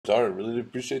started. Really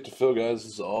appreciate the fill, guys.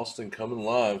 This is Austin coming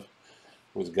live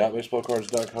with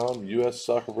gotbaseballcards.com U.S.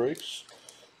 Soccer Breaks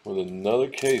with another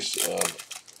case of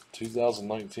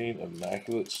 2019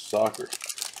 Immaculate Soccer.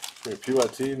 Here,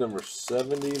 PYT number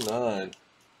 79.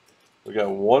 We got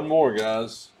one more,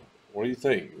 guys. What do you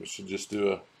think? We should just do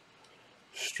a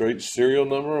straight serial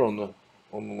number on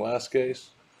the last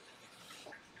case.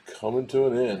 Coming to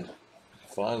an end,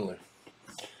 finally.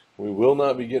 We will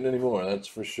not be getting any more, that's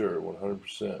for sure,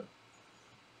 100%.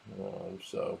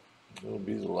 So it'll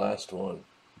be the last one.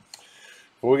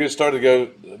 Before we get started,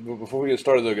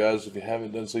 though, guys, if you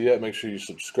haven't done so yet, make sure you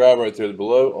subscribe right there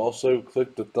below. Also,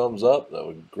 click the thumbs up. That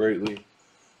would greatly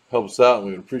help us out, and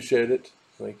we would appreciate it.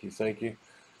 Thank you, thank you.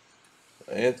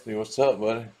 Anthony, what's up,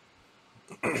 buddy?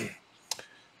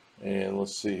 And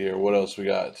let's see here, what else we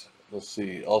got? Let's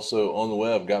see. Also on the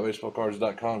web,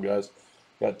 gotbaseballcards.com, guys.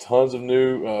 Got tons of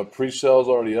new pre-sales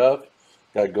already up.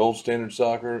 Got Gold Standard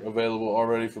Soccer available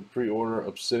already for pre-order,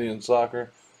 Obsidian Soccer.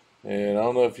 And I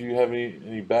don't know if you have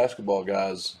any basketball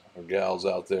guys or gals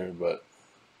out there, but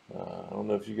I don't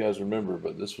know if you guys remember,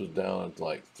 but this was down at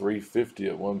like $350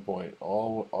 at one point.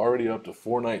 Already up to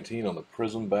 $419 on the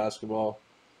Prism basketball.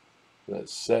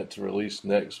 That's set to release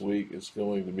next week. It's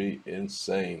going to be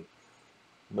insane.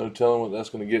 No telling what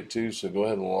that's going to get to, so go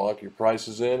ahead and lock your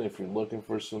prices in if you're looking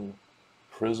for some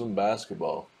Prism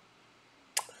basketball.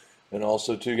 And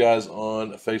also, too, guys,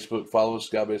 on Facebook, follow us,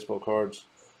 Sky Baseball Cards,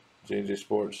 J&J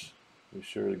Sports. Be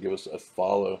sure to give us a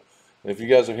follow. And if you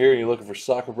guys are here and you're looking for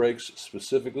soccer breaks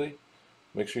specifically,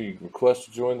 make sure you request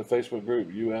to join the Facebook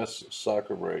group, U.S.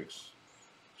 Soccer Breaks,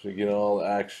 so you get all the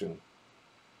action.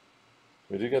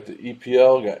 We do got the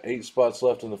EPL, got 8 spots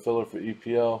left in the filler for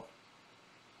EPL.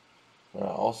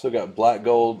 Also got Black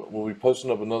Gold. We'll be posting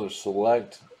up another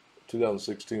Select,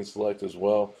 2016 Select as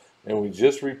well. And we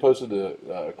just reposted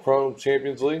the Chrome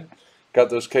Champions League. Got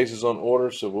those cases on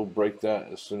order, so we'll break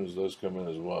that as soon as those come in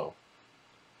as well.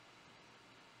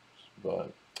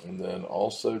 And then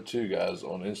also, too, guys,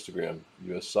 on Instagram,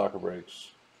 U.S. Soccer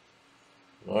Breaks.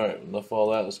 All right, enough of all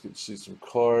that. Let's get to see some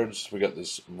cards. We got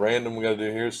this random we got to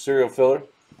do here. Serial filler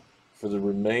for the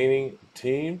remaining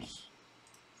teams.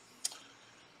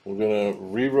 We're going to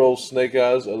re-roll Snake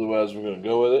Eyes. Otherwise, we're going to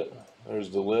go with it. There's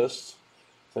the list.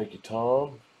 Thank you,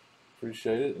 Tom.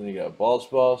 Appreciate it. And you got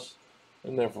Boss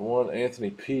in there for one. Anthony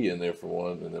P in there for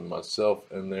one. And then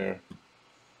myself in there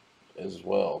as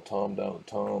well. Tom down to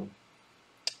Tom.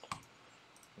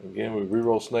 Again, we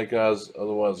re-roll Snake Eyes.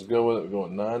 Otherwise, go with it. We're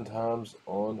going 9 times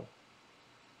on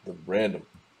the random.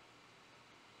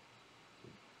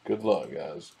 Good luck,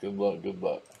 guys. Good luck, good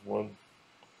luck. 1,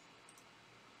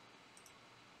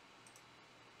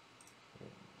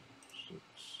 6,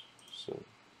 7,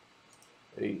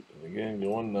 8. And again,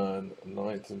 going 9.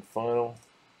 9th and final.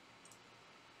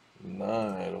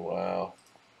 9. Wow.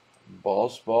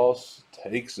 Boss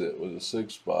takes it with a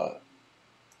 6 spot.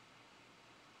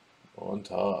 On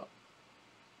top.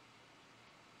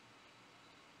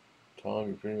 Tom,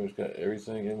 you pretty much got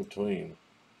everything in between.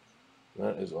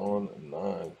 That is on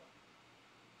 9.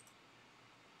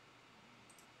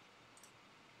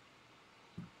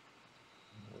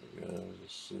 There we go.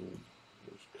 Let's see.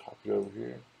 There's a copy over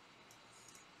here.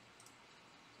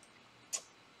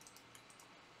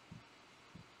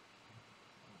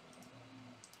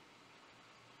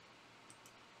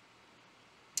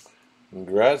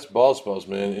 Congrats, Boss,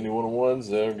 man. Any one-on-ones,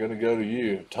 they're going to go to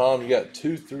you. Tom, you got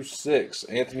 2 through 6.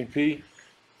 Anthony P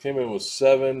came in with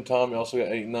 7. Tom, you also got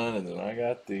 8 and 9. And then I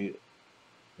got the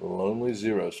lonely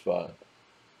 0 spot.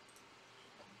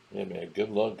 Yeah, man.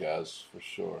 Good luck, guys, for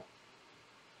sure.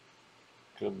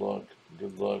 Good luck.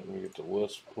 Good luck. Let me get the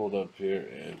list pulled up here,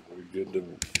 and we're good to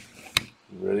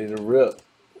ready to rip.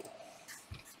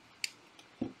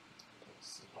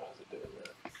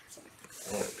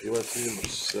 Alright, PYT number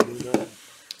 79.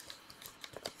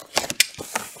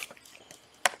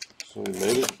 So we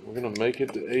made it. We're going to make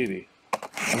it to 80.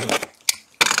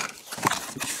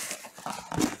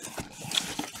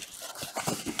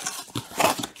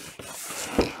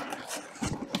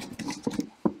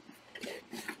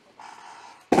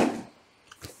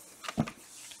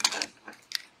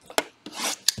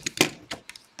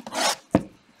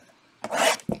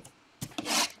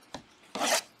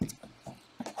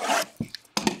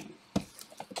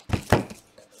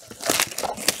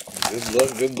 Good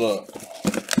luck, good luck.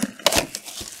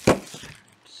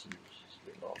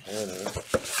 Getting off hand here.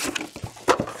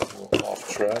 A little off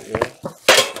track, yeah.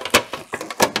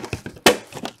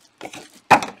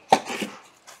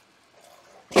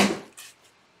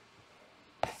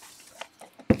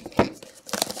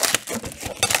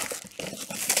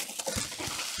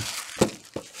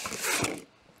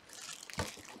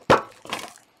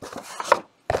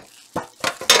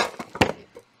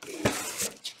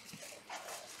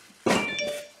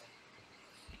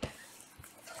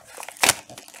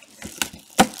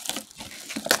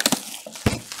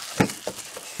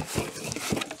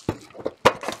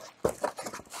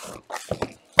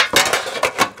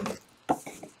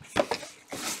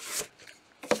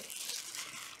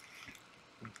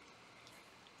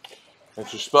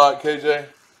 What's your spot, KJ?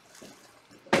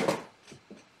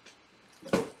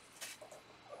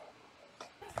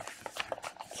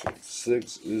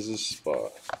 6 is a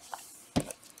spot.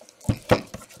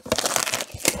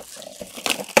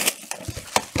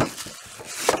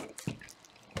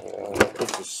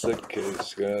 That's a sick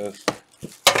case, guys.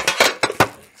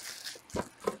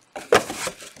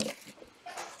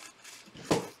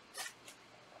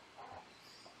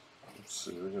 Let's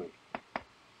see, we're going to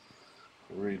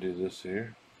redo this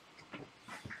here.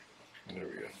 There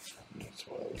we go. That's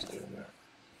what I was doing there.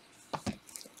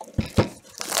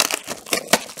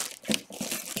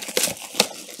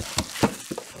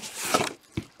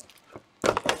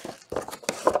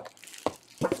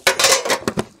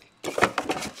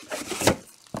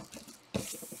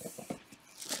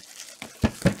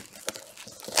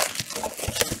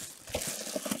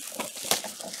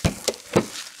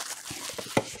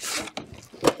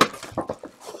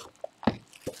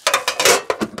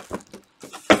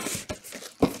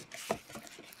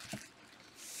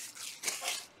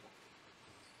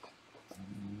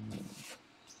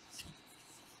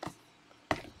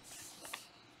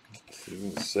 You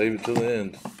can save it till the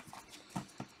end.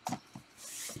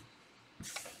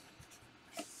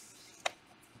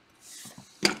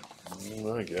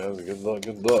 Alright guys, good luck,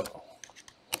 good luck.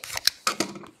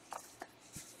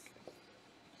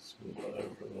 Smooth that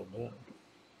over a little bit.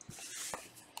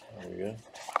 There we go.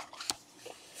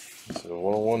 So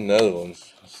 101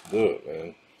 Netherlands. Let's do it,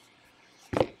 man.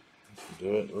 Let's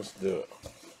do it, let's do it.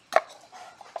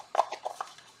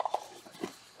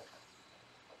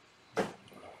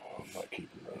 I'm not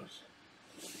keeping those.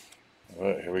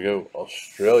 Alright, here we go.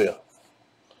 Australia.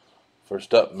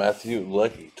 First up, Matthew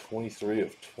Leckie, 23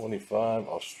 of 25.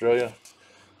 Australia.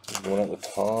 He's going out to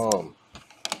Tom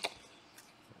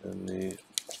in the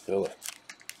filler.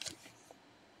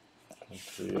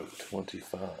 23 of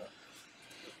 25.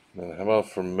 And then how about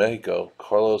for Mexico,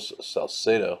 Carlos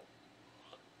Salcedo?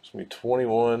 It's going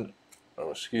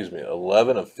to be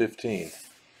 11 of 15.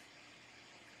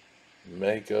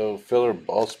 Mexico filler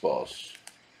boss.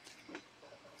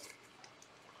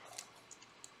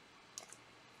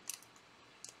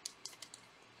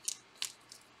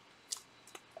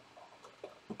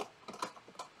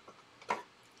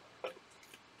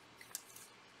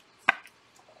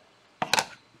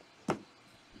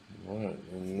 Alright,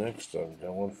 and next I've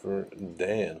got one for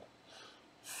Dan.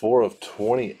 4 of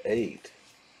 28.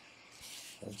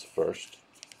 That's first.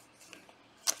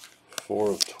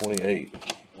 4 of 28.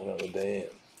 One out of Dan.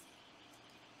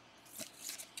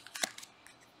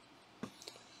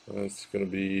 That's going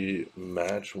to be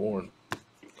match worn.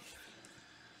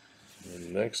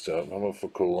 And next up, how about for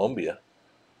Colombia?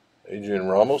 Adrian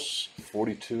Ramos,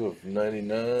 42 of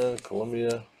 99.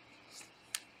 Colombia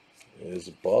is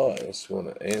a buy. Let's go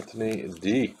to Anthony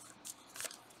D.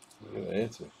 Look at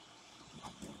Anthony.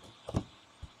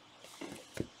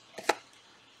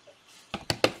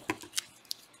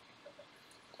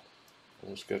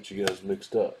 Almost got you guys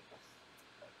mixed up.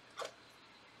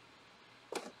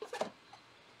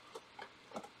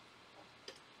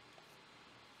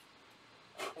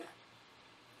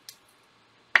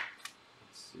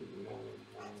 Let's see.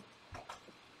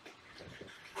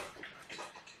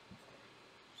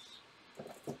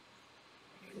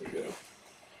 There we go.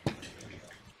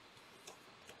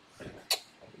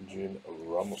 Adrian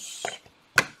Ramos.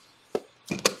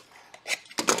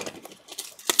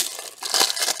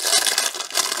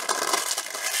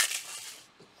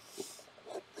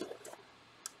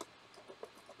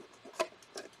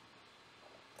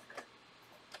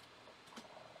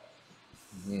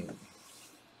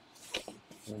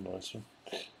 Nice one.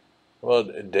 Well,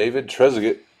 David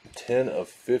Trezeguet, 10 of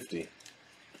 50.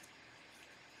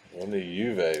 On the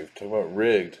Juve. Talk about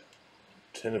rigged.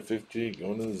 10 of 50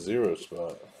 going to the 0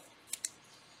 spot.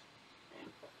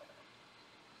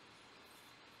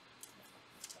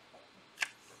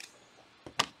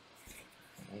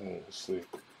 Let's see.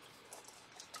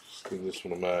 Let's give this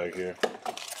one a mag here.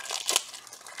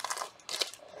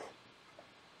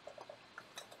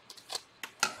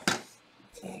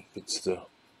 It's the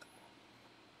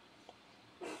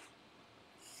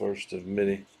first of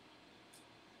many.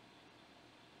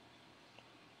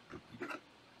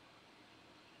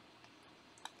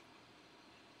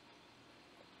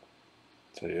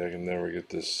 Tell you, I can never get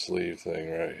this sleeve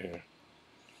thing right here.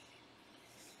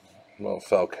 Well,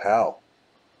 Falcao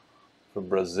from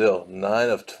Brazil, 9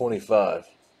 of 25.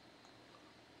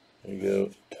 There you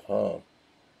go, Tom.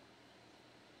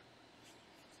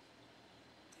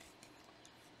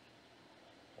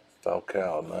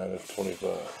 Falcao, 9 of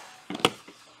 25.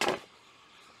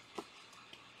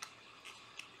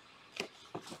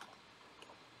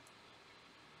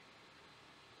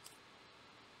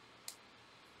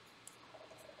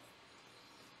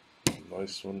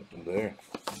 Nice one there.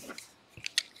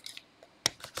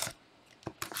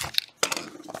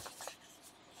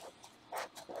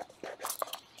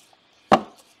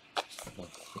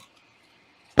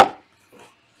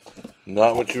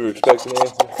 Not what you were expecting,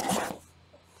 Anthony?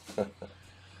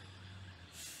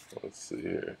 Let's see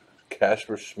here.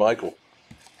 Kasper Schmeichel,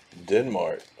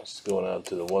 Denmark. That's going out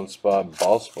to the one spot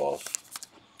boss.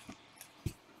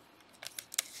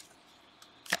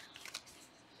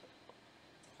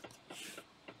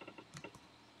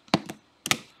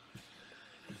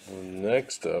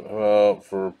 Next up, how about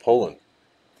for Poland?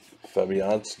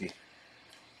 Fabianski.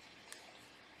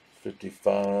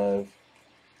 55.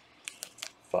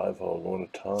 5-hole going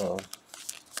to Tom.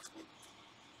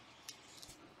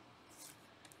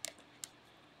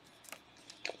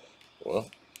 Well,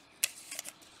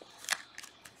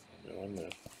 going there.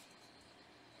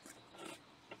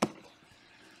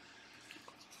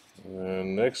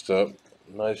 And next up,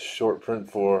 nice short print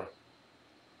for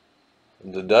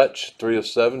the Dutch. 3 of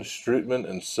 7, Strootman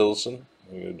and Silson.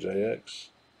 We go JX.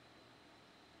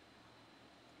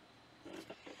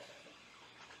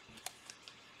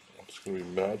 It's going to be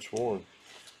match 1.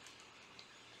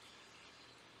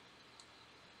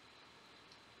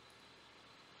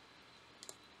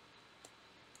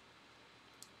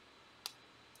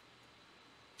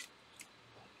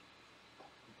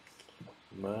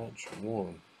 Match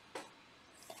 1.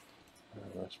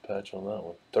 Nice patch on that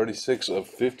one. 36 of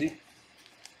 50.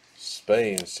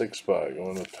 Spain, 6-spot,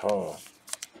 going to Tom.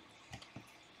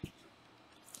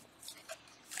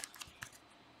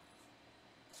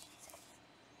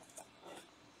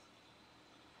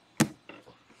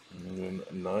 And then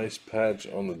a nice patch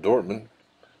on the Dortmund.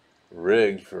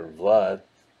 Rigged for Vlad.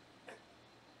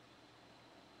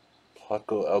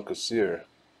 Paco Alcacer.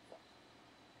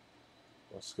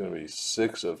 That's going to be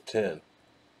 6 of 10.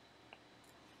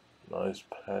 Nice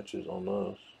patches on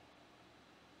those.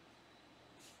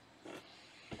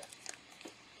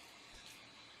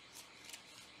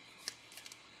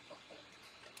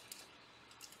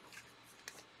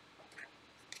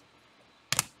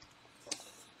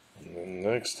 And then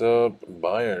next up,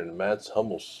 Bayern, Mats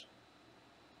Hummels.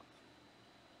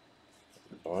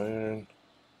 Bayern,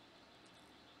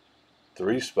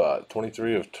 3-spot,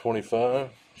 23 of 25.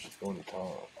 Just going to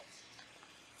Tom.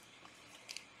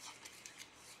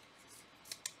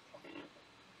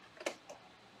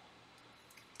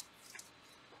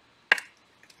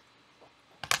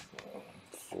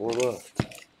 Four left.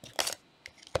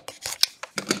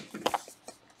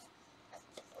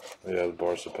 Yeah, the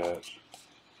Barca patch.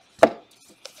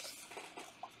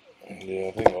 Yeah,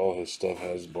 I think all his stuff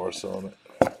has Barca on it.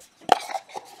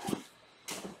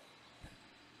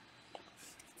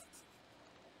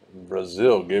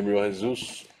 Brazil, Gabriel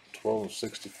Jesus, 12 of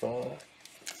 65.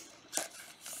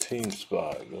 Team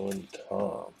spot, going to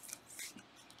Tom.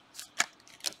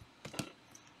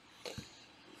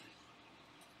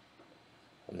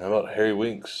 And how about Harry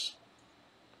Winks,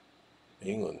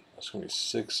 England? That's going to be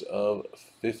 6 of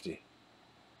 50.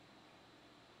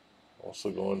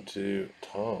 Also going to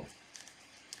Tom.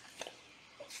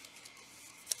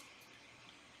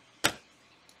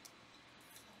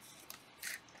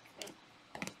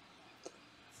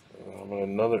 How about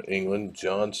another England,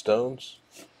 John Stones,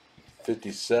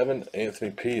 57,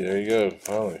 Anthony P. There you go,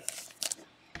 finally.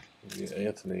 Give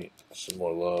Anthony some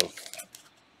more love.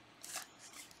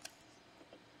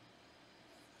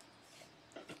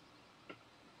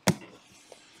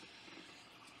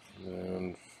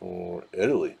 And for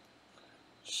Italy,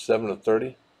 7 of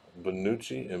 30,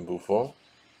 Bonucci and Buffon.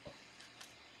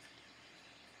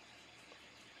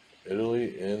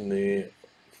 Italy in the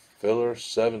filler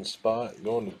 7 spot,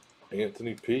 going to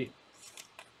Anthony P.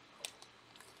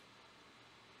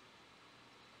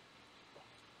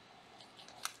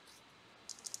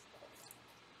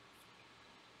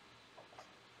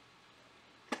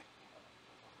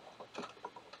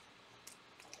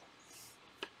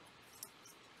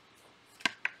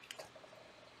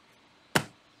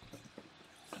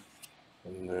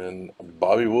 And then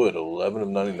Bobby Wood, 11 of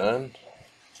 99.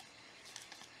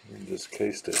 In this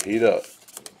case to heat up.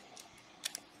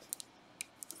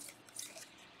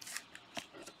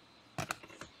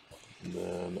 And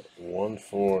then one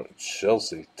for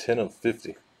Chelsea, 10 of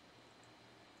 50.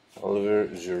 Oliver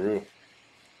Giroud.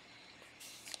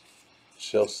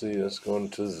 Chelsea, that's going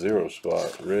to 0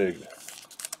 spot, rigged.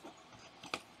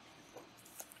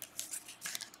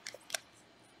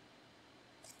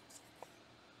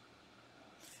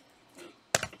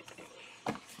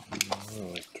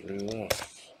 Oh, 3 left.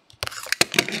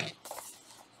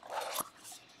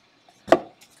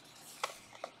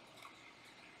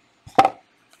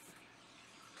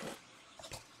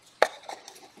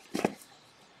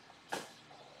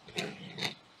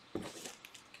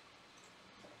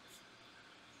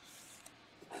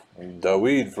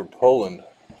 Dawid for Poland.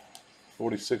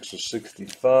 46 of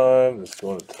 65. That's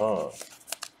going to Tom.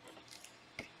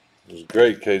 It was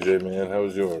great, KJ, man. How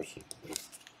was yours?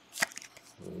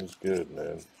 It was good,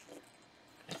 man.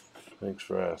 Thanks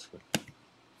for asking.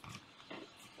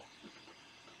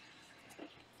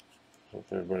 Hope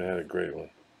everybody had a great one.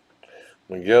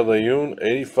 Miguel Leon,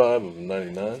 85 of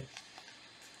 99.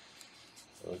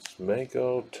 Let's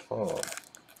Mako Tom.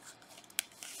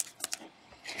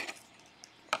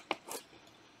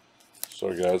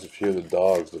 Sorry, guys, if you hear the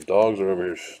dogs are over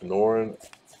here snoring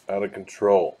out of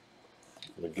control.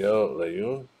 Miguel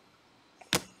Leon.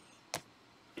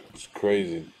 It's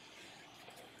crazy.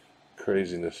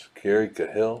 Craziness. Gary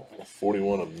Cahill,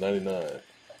 41 of 99.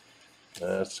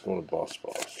 That's going to Boss.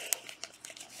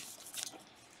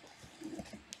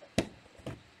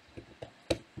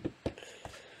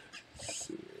 Let's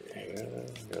see here.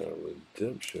 Got a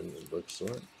redemption, it looks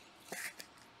like.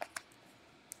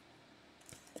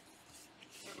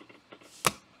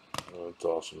 Oh, that's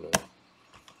awesome, man.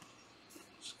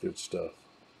 It's good stuff.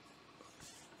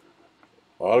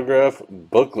 Autograph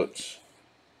booklets.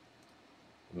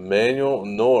 Manuel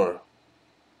Neuer.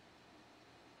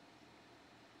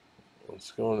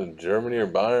 Let's go into Germany or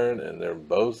Bayern, and they're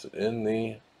both in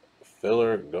the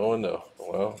filler going to,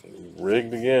 well,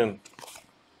 rigged again.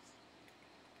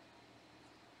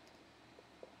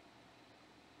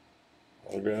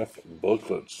 Autograph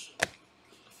booklets.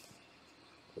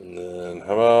 And then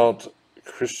how about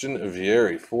Christian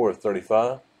Vieri, 4 of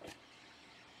 35.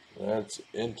 That's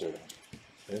Inter.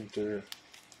 Inter.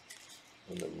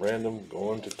 And the random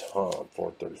going to Tom, 4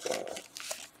 of 35.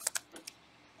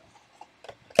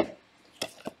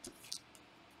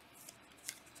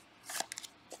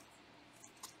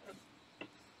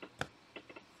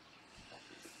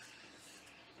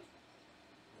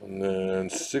 And then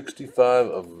 65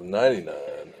 of 99,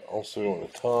 also going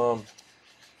to Tom.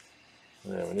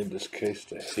 Yeah, we need this case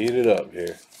to heat it up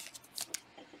here.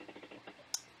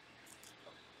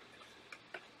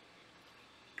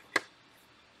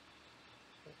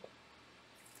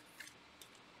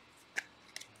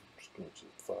 Just going to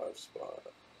the 5 spot.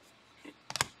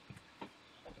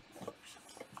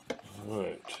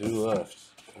 Alright, 2 left.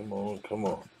 Come on, come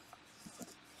on.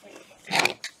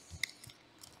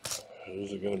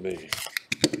 Who's it going to be?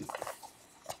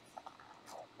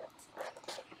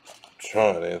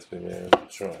 Try it, Anthony, man.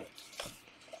 Try it.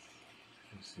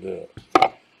 Let's do it.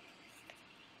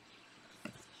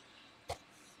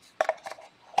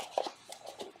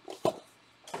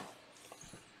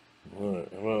 Alright,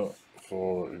 how about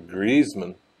for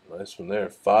Griezmann? Nice one there.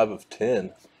 5 of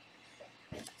 10.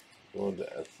 Going to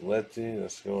Atleti.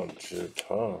 Let's go on to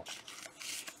Tom.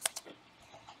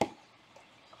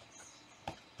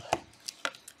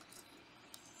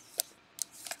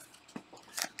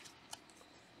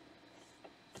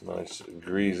 Nice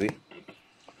greasy.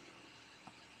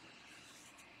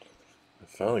 I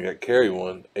finally got carry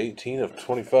one. 18 of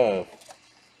 25.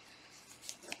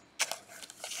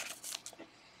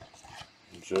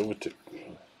 Jovetic.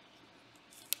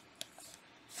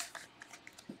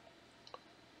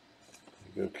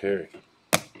 Go carry.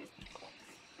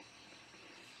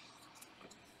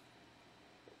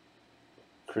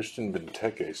 Christian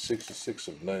Benteke, 66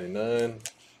 of 99.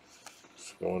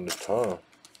 It's going to Tom.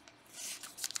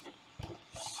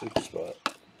 6 spot.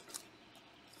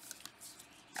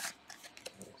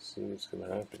 Let's see what's going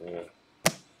to happen here.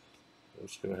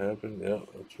 What's going to happen? Yep,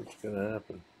 that's what's going to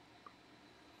happen.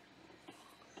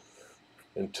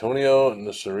 Antonio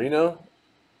Nasserino,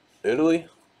 Italy.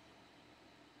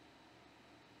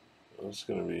 That's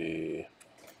going to be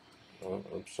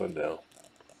upside down.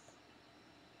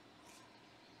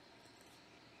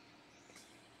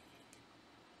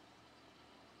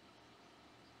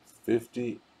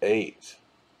 $58.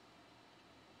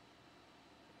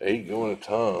 8 going to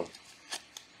Tom.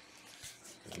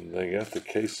 And they got the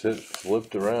case hit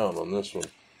flipped around on this one.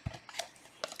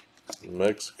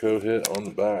 Mexico hit on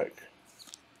the back.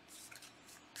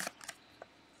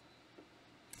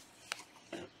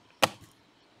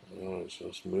 Alright, so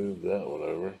let's move that one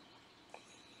over.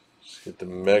 Let's get to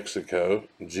Mexico.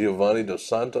 Giovanni Dos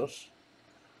Santos.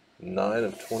 9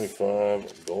 of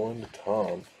 25 going to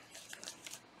Tom.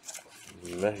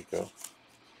 Mexico.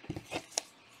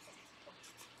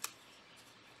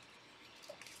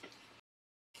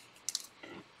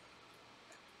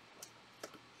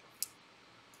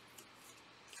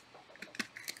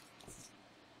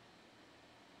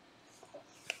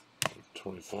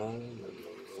 And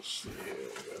let's see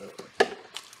here.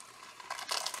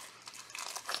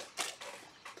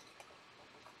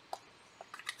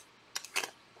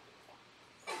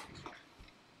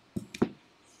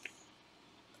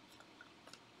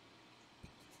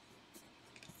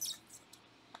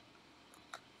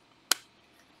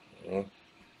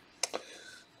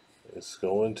 It's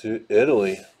going to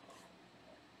Italy.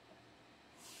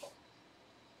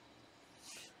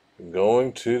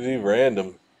 Going to the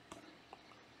random.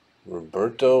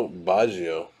 Roberto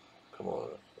Baggio. Come on.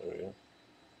 There we go.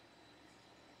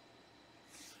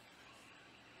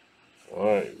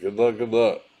 Alright, good luck, good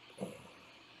luck.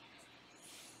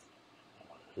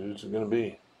 Who's it going to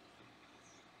be?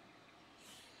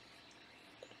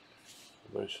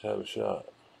 Everybody should have a shot.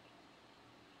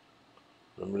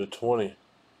 Number to 20.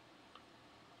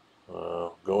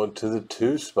 Going to the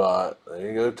 2 spot.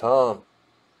 There you go, Tom.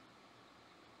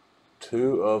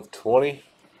 2 of 20.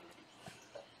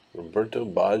 Roberto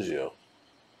Baggio.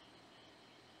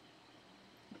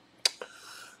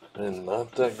 And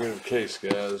not that good of a case,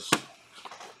 guys.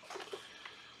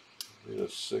 Need a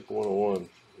sick 101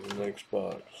 in the next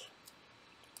box.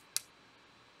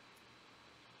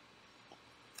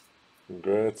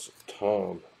 Congrats,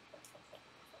 Tom.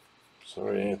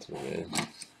 Sorry, Anthony, man.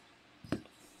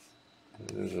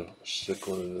 There's a sick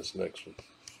one in this next one.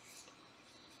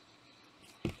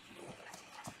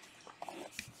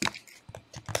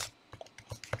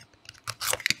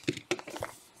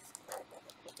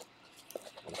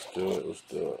 Let's do it, let's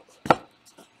do it.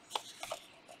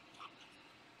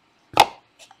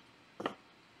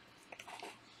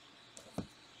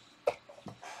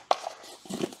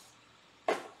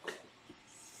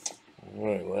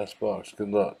 Alright, last box. Good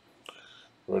luck.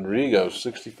 Rodrigo,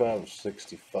 65 of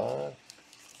 65.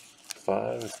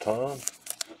 5 is Tom.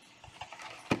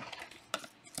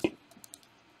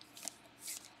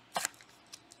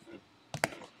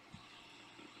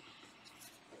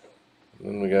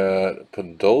 Then we got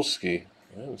Podolski.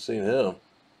 I haven't seen him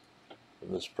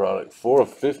in this product. 4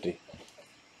 of 50.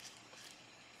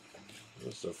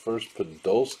 This is the first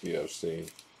Podolski I've seen.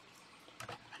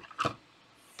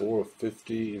 4 of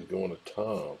 50 is going to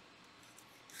Tom.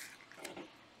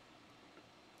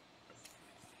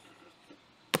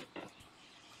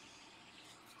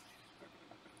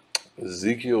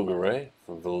 Ezekiel Garay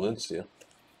from Valencia.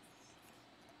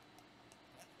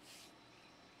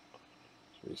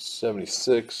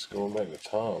 76 going back to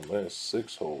Tom. Man,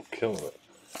 6-hole killing it.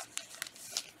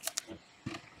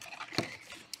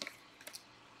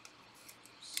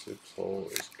 Six-hole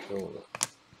is killing it.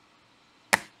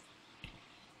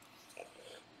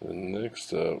 And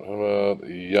next up, how about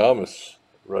Yamis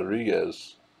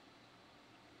Rodriguez?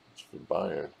 It's for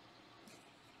Bayern.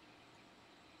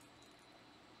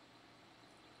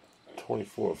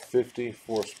 24 of 50.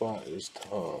 4th spot is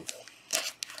Tom.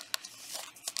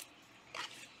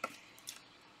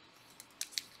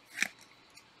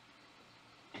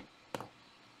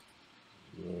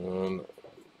 And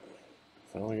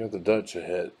finally got the Dutch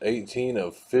ahead. 18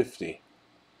 of 50.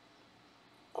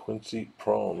 Quincy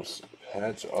Promes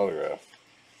patch autograph.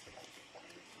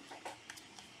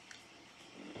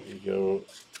 There you go,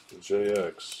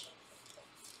 JX.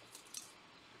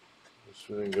 This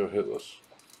one didn't go hitless.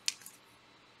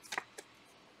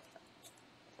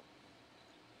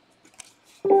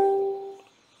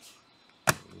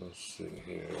 Let's see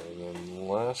here, and then the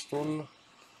last one.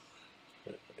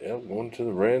 Yep, going to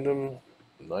the random.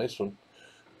 Nice one.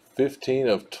 15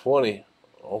 of 20.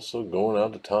 Also going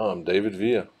out to Tom. David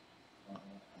Villa.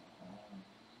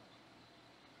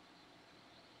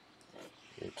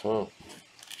 Hey, Tom.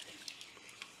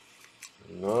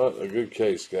 Not a good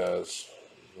case, guys.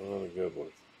 Not a good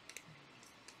one.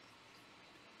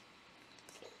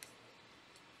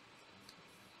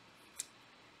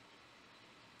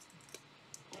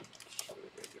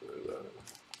 Get rid of that.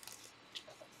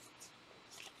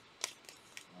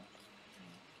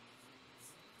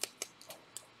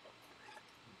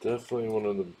 Definitely one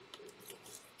of the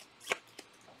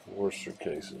worser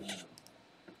cases.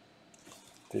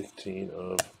 15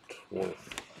 of 20.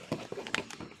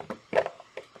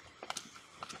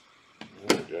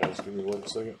 Alright, guys, give me 1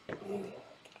 second.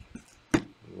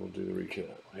 We'll do the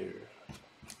recap here.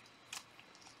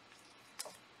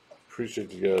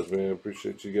 Appreciate you guys, man.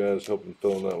 Appreciate you guys helping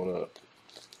filling that one up.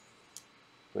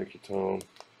 Thank you, Tom.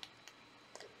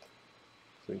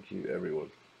 Thank you, everyone.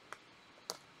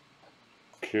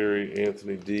 Kerry,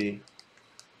 Anthony D,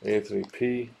 Anthony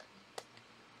P,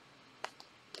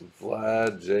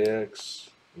 Vlad, JX,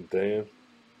 Dan,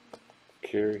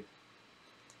 Kerry.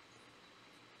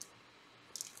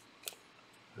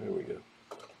 There we go.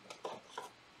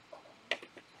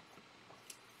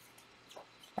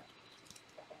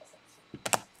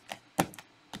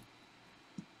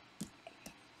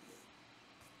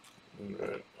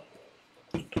 Alright.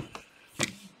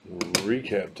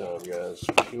 Recap time, guys.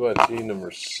 QIT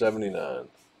number 79.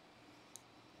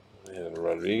 And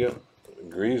Rodrigo.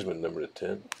 Griezmann number to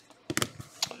 10.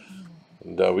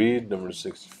 David, number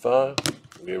 65.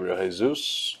 Gabriel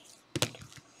Jesus.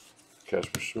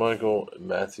 Casper Schmeichel, and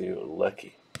Matthew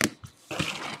Leckie.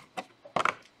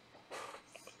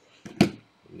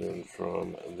 And then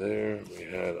from there, we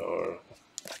had our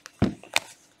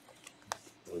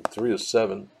 3 of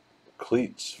 7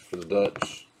 cleats for the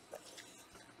Dutch.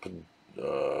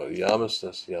 Yamas,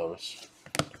 that's Yamas.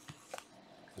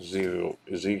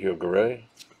 Ezekiel Garay.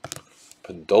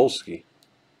 Podolski.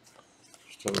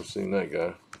 First time I've seen that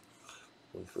guy.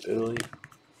 One for Italy.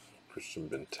 Christian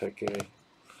Benteke.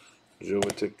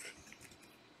 Jovetic.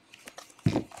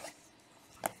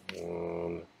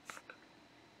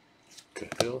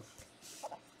 Cahill.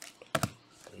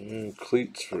 And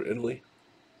cleats for Italy.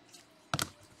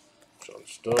 John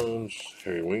Stones.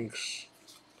 Harry Winks.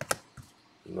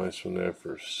 Nice one there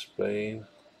for Spain.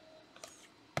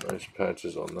 Nice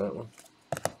patches on that one.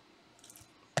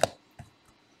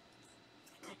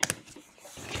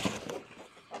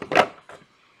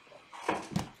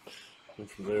 And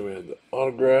from there we had the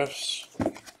autographs.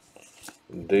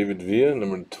 David Villa,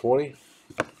 number 20.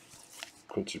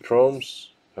 Quincy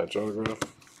Promes, patch autograph.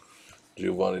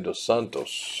 Giovanni Dos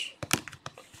Santos.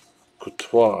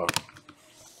 Courtois.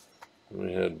 And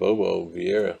we had Bobo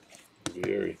Vieri.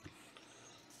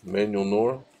 Manuel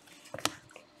Nor.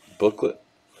 Booklet.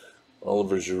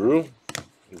 Oliver Giroud.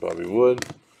 Bobby Wood.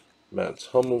 Mats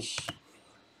Hummels.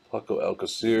 Paco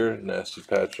Alcacer. Nasty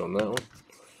patch on that one.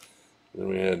 Then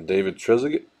we had David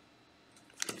Trezeguet.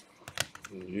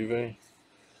 Juve.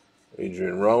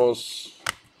 Adrian Ramos.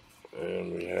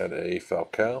 And we had a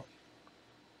Falcao.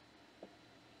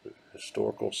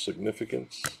 Historical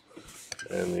significance.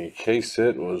 And the case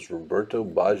hit was Roberto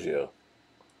Baggio.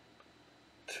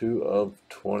 2 of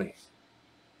 20.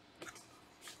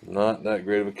 Not that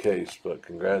great of a case, but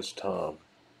congrats, Tom.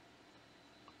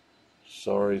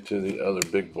 Sorry to the other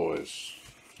big boys.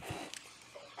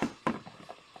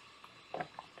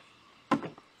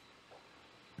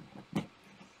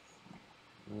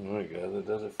 Alright guys, that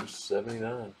does it for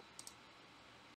 79.